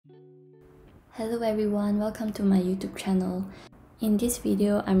Hello everyone, welcome to my YouTube channel. In this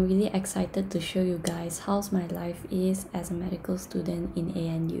video, I'm really excited to show you guys how my life is as a medical student in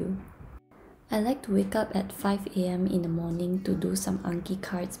ANU. I like to wake up at 5 AM in the morning to do some Anki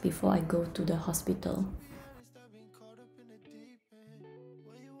cards before I go to the hospital.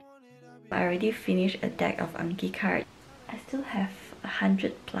 I already finished a deck of Anki cards. I still have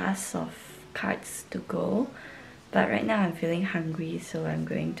 100 plus of cards to go. But right now I'm feeling hungry, so I'm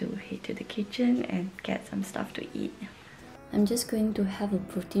going to head to the kitchen and get some stuff to eat. I'm just going to have a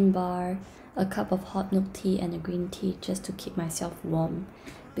protein bar, a cup of hot milk tea and a green tea just to keep myself warm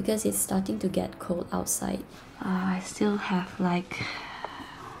because it's starting to get cold outside. I still have like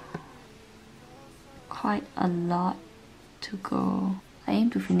quite a lot to go. I aim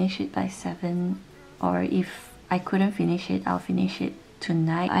to finish it by 7, or if I couldn't finish it, I'll finish it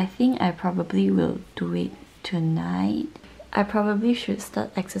tonight. I think I probably will do it tonight. I probably should start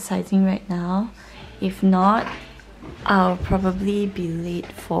exercising right now. If not, I'll probably be late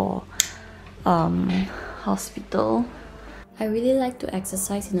for hospital. I really like to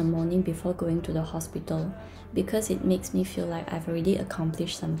exercise in the morning before going to the hospital because it makes me feel like I've already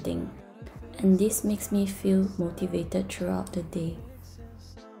accomplished something, and this makes me feel motivated throughout the day.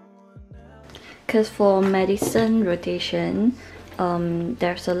 Because for medicine rotation,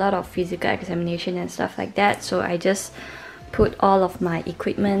 there's a lot of physical examination and stuff like that, so I just put all of my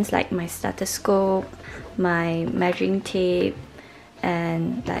equipments like my stethoscope, my measuring tape,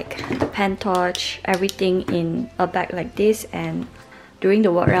 and like the pen torch, everything in a bag like this, and during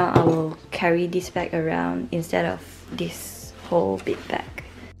the walk round I will carry this bag around instead of this whole big bag.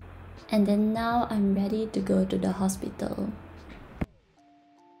 And then now I'm ready to go to the hospital.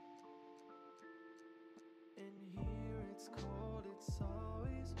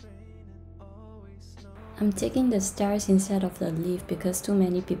 I'm taking the stairs instead of the lift because too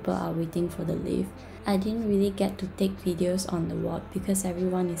many people are waiting for the lift. I didn't really get to take videos on the ward because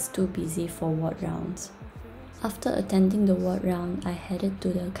everyone is too busy for ward rounds. After attending the ward round, I headed to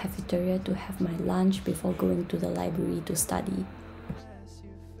the cafeteria to have my lunch before going to the library to study.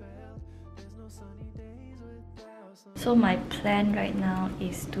 So my plan right now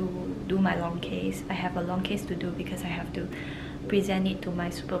is to do my long case. I have a long case to do because I have to present it to my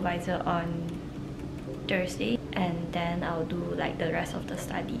supervisor on Thursday, and then I'll do like the rest of the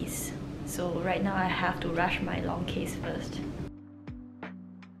studies. So right now I have to rush my long case first.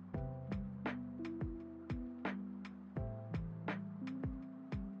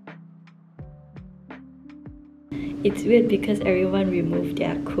 It's weird because everyone removed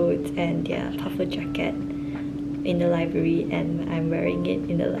their coats and their puffer jacket in the library, and I'm wearing it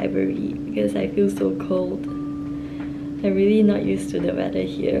in the library because I feel so cold. I'm really not used to the weather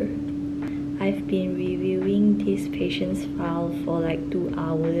here. I've been reviewing this patient's file for like 2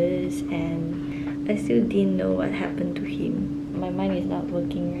 hours and I still didn't know what happened to him. My mind is not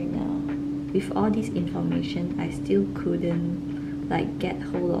working right now. With all this information, I still couldn't like get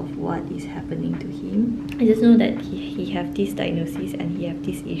hold of what is happening to him. I just know that he have this diagnosis and he have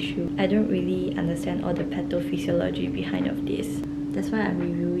this issue. I don't really understand all the pathophysiology behind of this. That's why I'm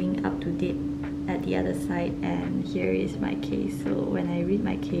reviewing up to date at the other side, and here is my case. So when I read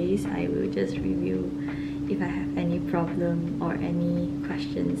my case, I will just review if I have any problem or any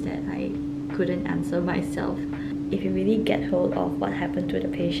questions that I couldn't answer myself. If you really get hold of what happened to the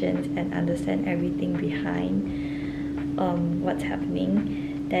patient and understand everything behind what's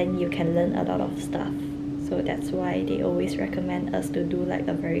happening, then you can learn a lot of stuff. So that's why they always recommend us to do like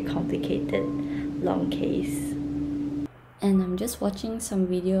a very complicated long case. And I'm just watching some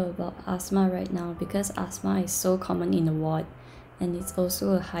video about asthma right now because asthma is so common in the ward and it's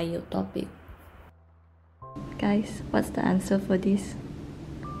also a high yield topic. Guys, what's the answer for this?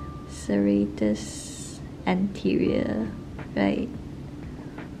 Serratus anterior, right?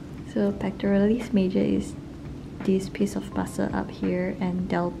 So pectoralis major is this piece of muscle up here, and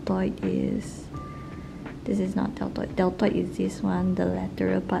deltoid is... this is not deltoid. Deltoid is this one, the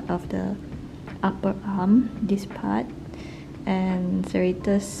lateral part of the upper arm, this part. And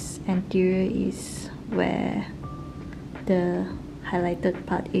serratus anterior is where the highlighted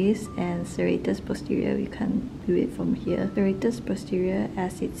part is, and serratus posterior, we can view it from here. Serratus posterior,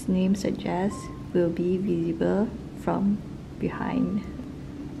 as its name suggests, will be visible from behind.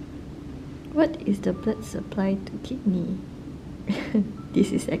 What is the blood supply to kidney?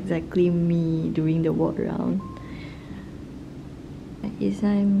 This is exactly me during the walk round. Is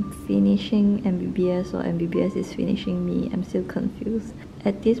I'm finishing MBBS or MBBS is finishing me? I'm still confused.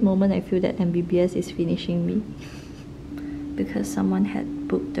 At this moment, I feel that MBBS is finishing me because someone had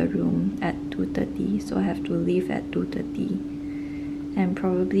booked the room at 2:30, so I have to leave at 2:30. and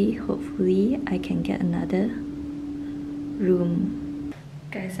probably, hopefully, I can get another room.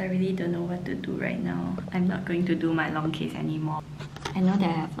 Guys, I really don't know what to do right now. I'm not going to do my long case anymore. I know that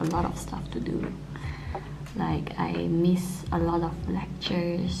I have a lot of stuff to do. Like, I miss a lot of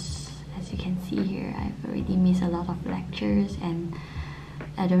lectures. As you can see here, I've already missed a lot of lectures and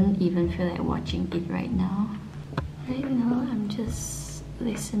I don't even feel like watching it right now. Right now, I'm just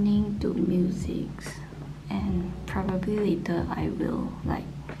listening to music, and probably later I will like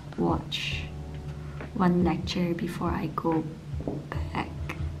watch one lecture before I go back.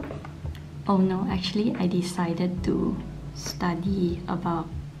 Oh no, actually I decided to study about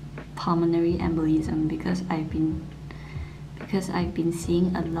pulmonary embolism because I've been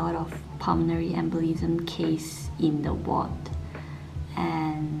seeing a lot of pulmonary embolism case in the ward,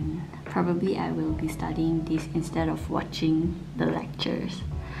 and probably I will be studying this instead of watching the lectures.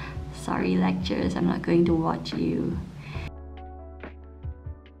 Sorry lectures, I'm not going to watch you.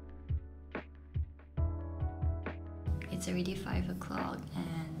 It's already 5 o'clock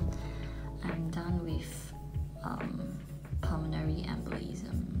and I'm done with pulmonary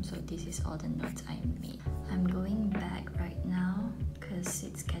embolism. So this is all the notes I made. I'm going back right now because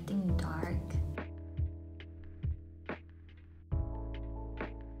it's getting dark.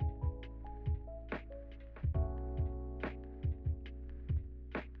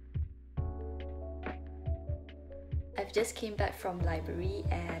 I've just came back from library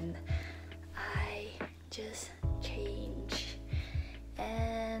and I just changed,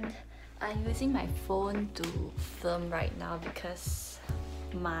 and I'm using my phone to film right now because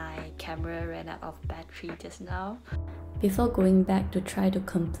my camera ran out of battery just now. Before going back to try to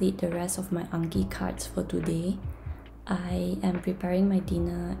complete the rest of my Anki cards for today, I am preparing my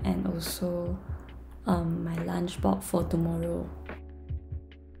dinner and also my lunch box for tomorrow.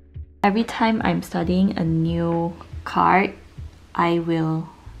 Every time I'm studying a new card, I will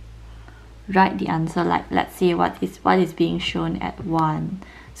write the answer, like let's say what is being shown at 1.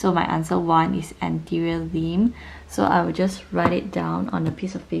 So my answer 1 is anterior limb. So I will just write it down on a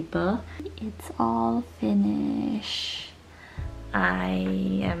piece of paper. It's all finished. I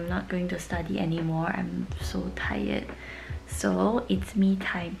am not going to study anymore. I'm so tired. So it's me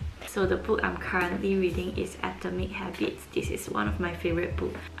time. So the book I'm currently reading is Atomic Habits. This is one of my favorite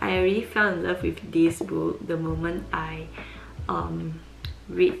books. I really fell in love with this book the moment I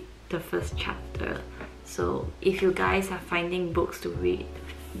read the first chapter. So if you guys are finding books to read,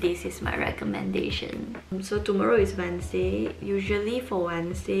 this is my recommendation. So tomorrow is Wednesday. Usually for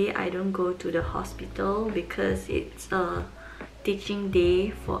Wednesday, I don't go to the hospital because it's a teaching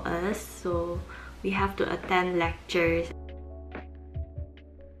day for us. So we have to attend lectures.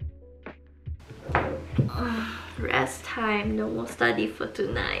 Rest time, no more study for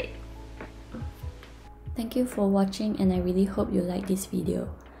tonight. Thank you for watching and I really hope you like this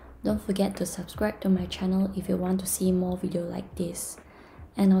video. Don't forget to subscribe to my channel if you want to see more videos like this.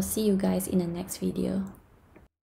 And I'll see you guys in the next video.